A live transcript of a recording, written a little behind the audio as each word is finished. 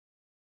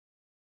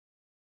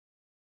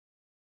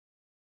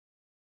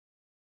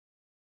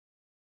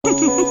I'm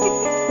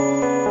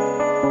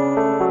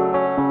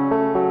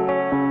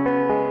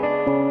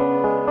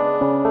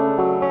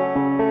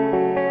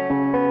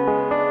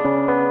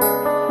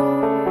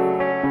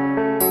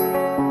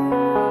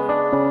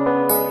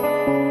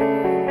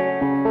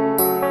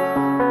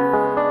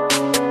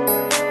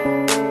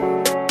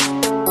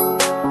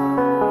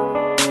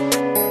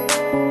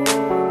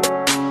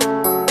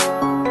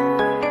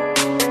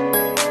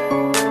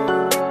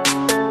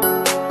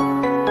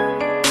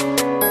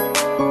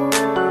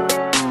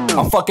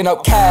fucking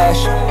up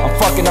cash, I'm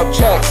fucking up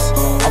checks.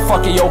 I'm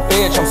fucking your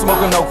bitch, I'm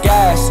smoking no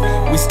gas.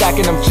 We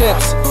stacking them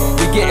chips,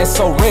 we getting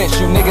so rich.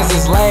 You niggas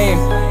is lame,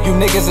 you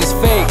niggas is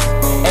fake.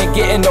 Ain't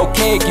getting no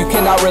cake, you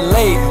cannot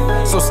relate.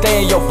 So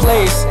stay in your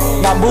place,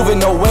 not moving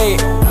no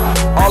weight.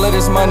 All of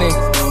this money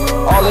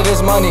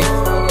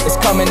is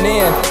coming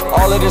in.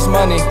 All of this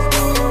money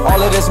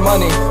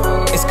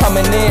is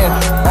coming in.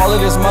 All of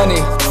this money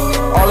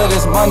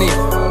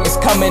is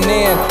coming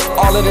in.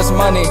 All of this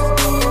money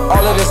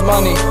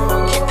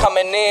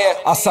coming in.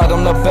 Outside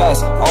I'm the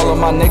best, all of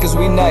my niggas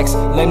we next.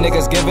 Lame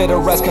niggas give it a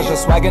rest, cause you're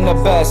swagging the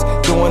best.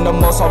 Doing the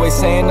most, always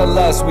saying the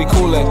less. We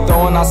coolin',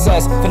 throwing our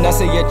sets,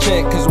 finessing your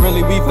chick, cause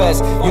really we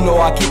vest. You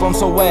know I keep them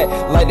so wet,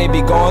 like they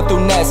be going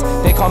through nets.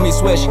 They call me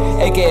Swish,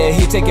 aka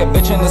he take your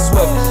bitch in the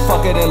Swift.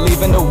 Fuck it and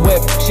leaving the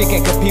whip, she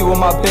can't compete with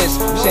my bitch.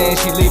 Saying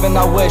she leaving,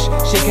 I wish,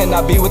 she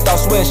cannot be without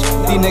Swish.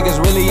 These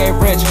niggas really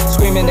ain't rich,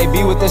 screaming they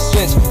be with the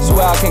shits.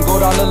 Swear I can go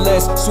down the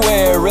list,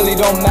 swear it really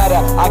don't matter.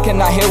 I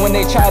cannot hear when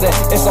they chatter,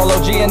 it's all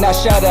OG and I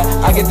shatter.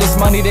 I get this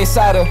money, they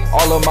sadder.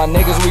 All of my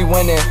niggas we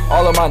winning,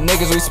 all of my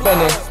niggas we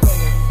spending.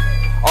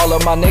 All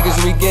of my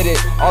niggas we get it,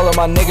 all of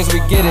my niggas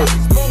we get it.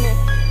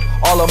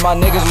 All of my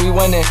niggas we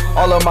winning,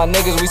 all of my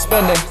niggas we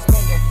spending.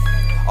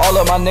 All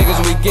of my niggas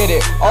we get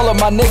it, all of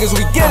my niggas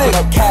we get it.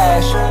 I'm fucking up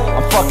cash,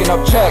 I'm fucking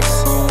up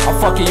checks. I'm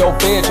fucking your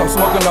bitch, I'm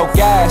smoking no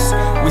gas.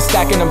 We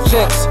stacking them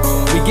chips,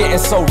 we getting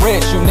so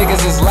rich. You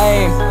niggas is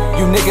lame,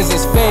 you niggas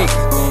is fake.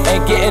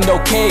 Ain't getting no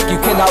cake, you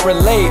cannot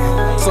relate.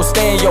 So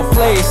stay in your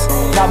place,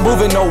 not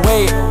moving no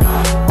weight.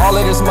 All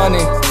of this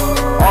money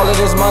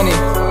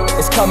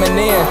is coming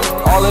in.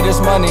 All of this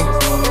money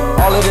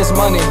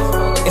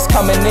is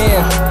coming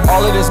in.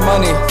 All of this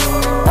money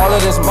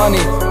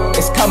is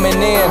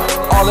coming in.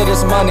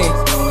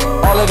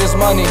 All of this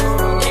money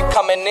keep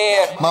coming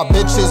in. My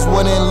bitches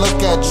wouldn't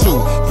look at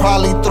you,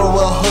 probably throw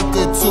a hook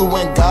or two.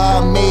 When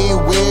God made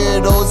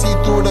weirdos, he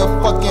threw the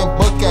fucking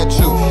book at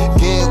you.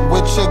 Get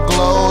with your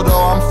glow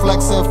though, I'm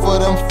flexing for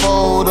them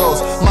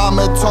photos.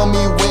 Mama told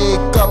me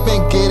wake up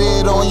and get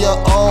it on your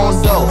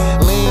own though.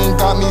 Lean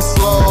got me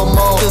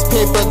slow-mo, this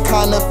paper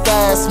kinda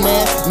fast,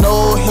 man.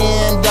 No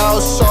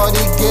handouts,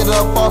 shorty, get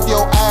up off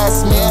your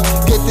ass, man.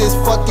 Get this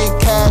fucking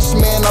cash,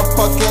 man, I'm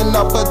fucking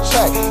up a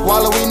check.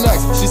 Wallah, we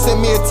next, she sent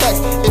me a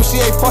text. If she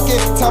ain't fucking,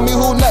 tell me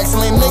who next.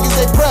 Lame niggas,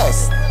 they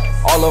press.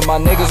 All of my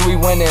niggas we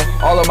winning,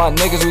 all of my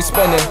niggas we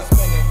spending.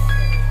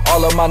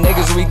 All of my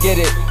niggas we get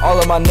it, all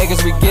of my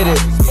niggas we get it.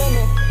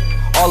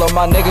 All of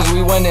my niggas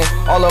we winning,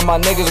 all of my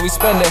niggas we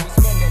spending.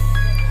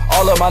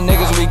 All of my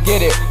niggas we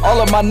get it,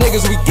 all of my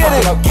niggas we get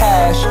it. I'm fucking up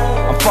cash,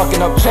 I'm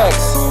fucking up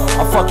checks.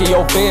 I'm fucking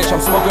your bitch, I'm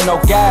smoking no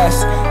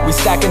gas. We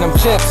stacking them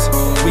chips,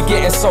 we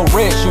getting so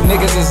rich. You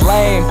niggas is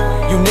lame,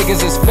 you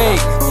niggas is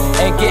fake.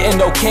 Ain't getting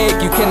no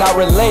cake, you cannot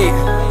relate.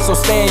 So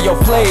stay in your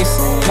place,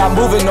 not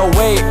moving no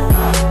weight.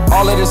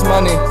 All of this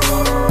money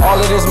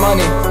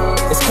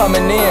is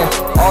coming in.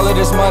 All of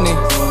this money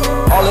is coming in.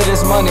 All of this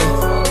money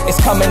is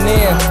coming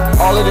in.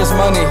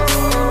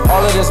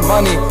 All of this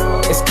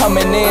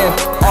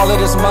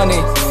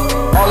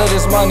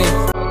money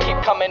keep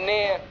coming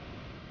in.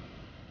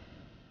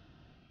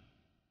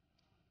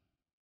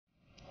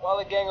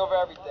 Wallah gang over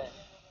everything.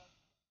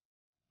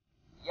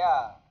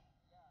 Yeah.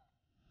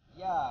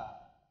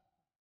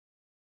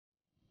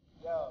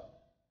 Yo.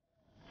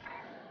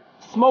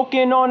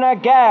 Smoking on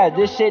that gas,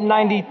 this shit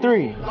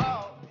 93.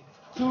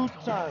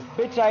 Two-turn,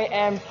 bitch, I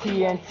am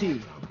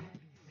TNT.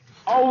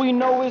 All we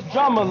know is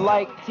drama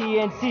like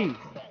TNT.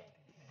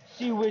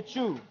 She with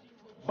you,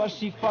 but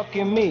she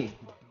fucking me.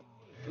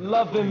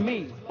 Loving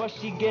me, but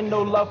she get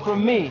no love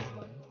from me.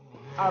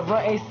 I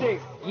run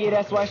A6, yeah,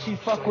 that's why she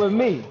fuck with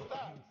me.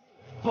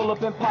 Pull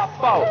up and pop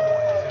out,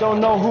 don't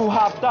know who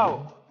hopped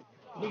out.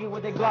 Nigga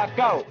with they Glock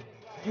out,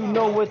 you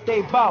know what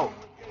they bout.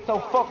 So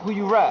fuck who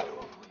you rap.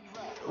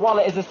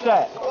 Wallah is a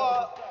set,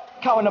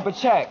 counting up a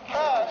check.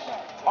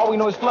 All we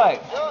know is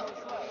flex.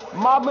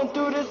 Mobbing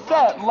through the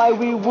set like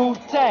we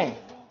Wu-Tang.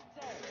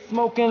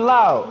 Smoking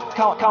loud,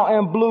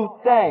 counting blue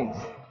things.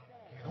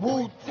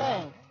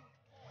 Wu-Tang,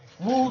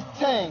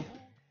 Wu-Tang.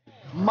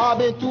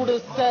 Mobbing through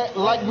the set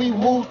like we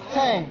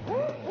Wu-Tang.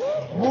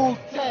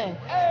 Wu-Tang,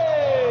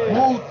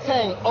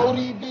 Wu-Tang.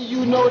 ODB,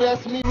 you know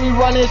that's me, we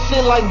running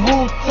shit like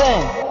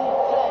Wu-Tang.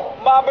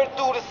 Mobbing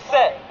through the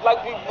set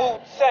like we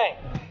Wu-Tang.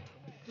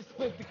 Just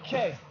spit the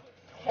K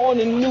on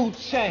the new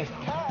chain.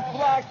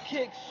 Fly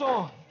kicks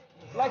on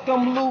like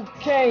I'm Luke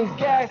Kane.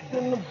 Gas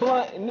in the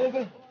blunt,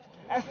 nigga.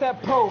 That's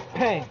that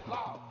propane.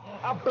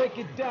 I break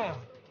it down,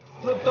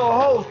 flip the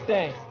whole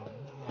thing.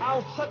 I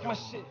don't touch my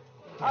shit,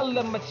 I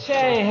let my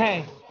chain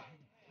hang.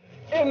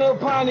 In a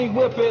Ponty,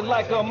 whip it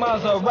like a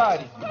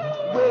Maserati.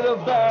 With a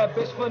bad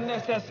bitch,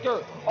 finesse that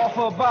skirt off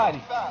her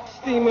body.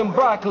 Steaming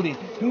broccoli,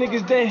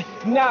 niggas they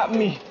not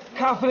me.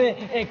 Confident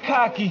and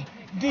cocky,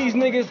 these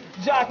niggas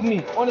jock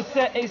me. On the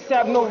set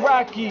ASAP, no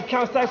Rocky.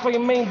 Count stacks for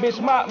your main bitch,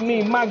 mock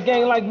me. My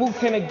gang like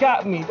Wu-Tang that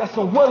got me. That's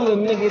a Wallah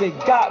nigga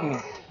that got me.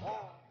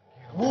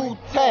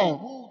 Wu-Tang,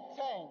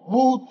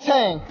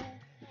 Wu-Tang.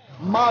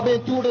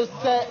 Mobbing through the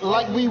set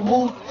like we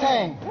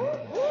Wu-Tang.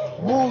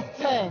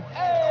 Wu-Tang,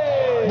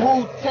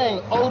 Wu-Tang.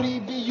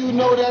 ODB, you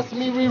know that's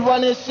me, we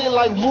running shit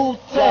like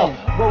Wu-Tang.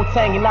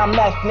 Wu-Tang and I'm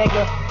nuts,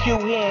 nigga. Q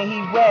here and he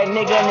red,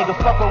 nigga. Nigga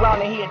fuck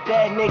around and he a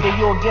dead nigga.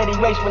 You a goody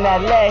race when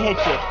that lead hit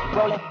you.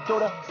 Rolling through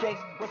the 6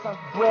 with some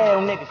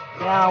real niggas.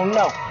 I don't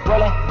know.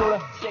 Rolling through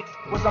the 6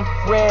 with some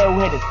real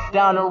hitters.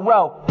 Down the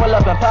road. Pull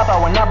up and pop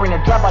out. When I bring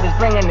the drop out, just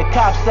bringing the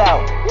cops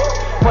out.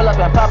 Pull up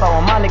and pop out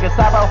when my niggas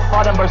hop out.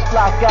 All them birds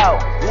flock out.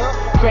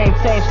 Cream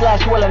Tang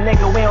 / Wallah,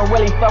 nigga. We don't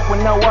really fuck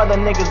with no other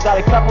niggas. Got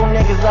a couple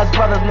niggas, less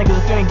brothers, niggas.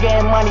 If you ain't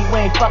getting money,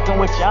 we ain't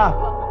fucking with ya.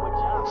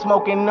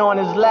 Smoking on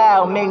is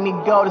loud, make me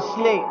go to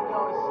sleep.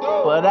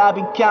 But I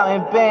be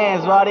counting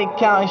bands while they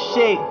counting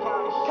sheep.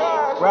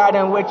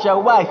 Riding with your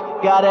wife,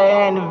 got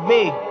her in the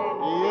V.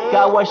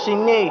 Got what she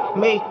need,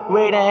 me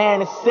with her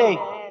hand to see.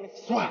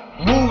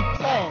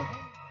 Wu-Tang,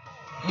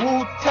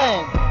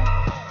 Wu-Tang.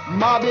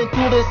 Mobbing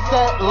through the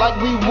set like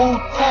we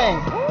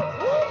Wu-Tang.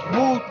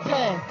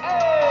 Wu-Tang,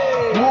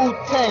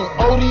 Wu-Tang.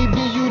 ODB,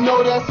 you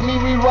know that's me,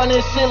 we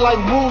running shit like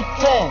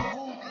Wu-Tang.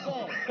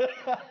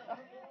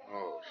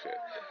 Oh shit.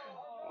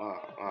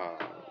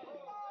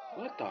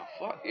 What the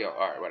fuck? Yo,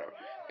 alright, whatever.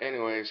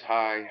 Anyways,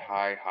 hi.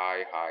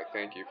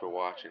 Thank you for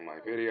watching my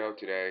video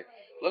today.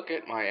 Look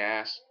at my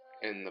ass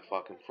in the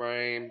fucking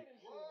frame.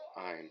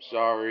 I'm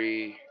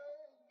sorry.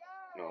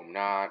 No, I'm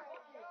not.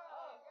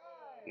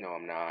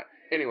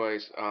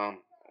 Anyways, I'm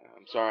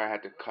sorry I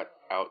had to cut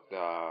out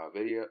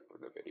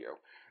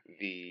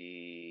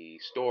the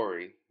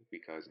story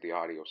because the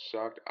audio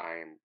sucked.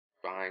 I am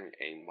buying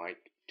a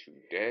mic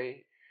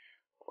today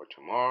or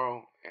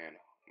tomorrow, and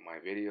my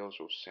videos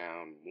will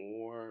sound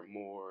more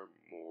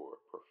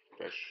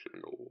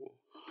professional.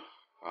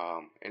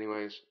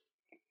 Anyways,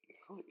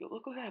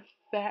 look at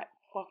that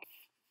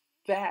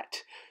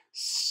fat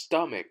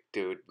stomach,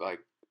 dude. Like,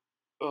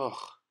 ugh.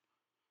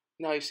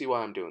 Now you see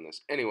why I'm doing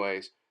this.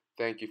 Anyways,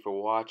 thank you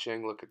for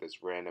watching. Look at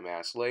this random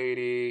ass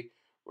lady.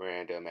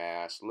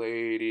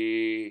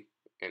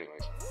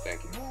 Anyways,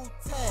 thank you.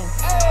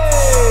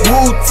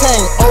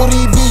 Wu-Tang,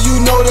 ODB, you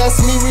know that's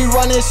me, we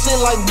running shit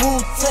like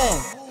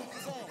Wu-Tang.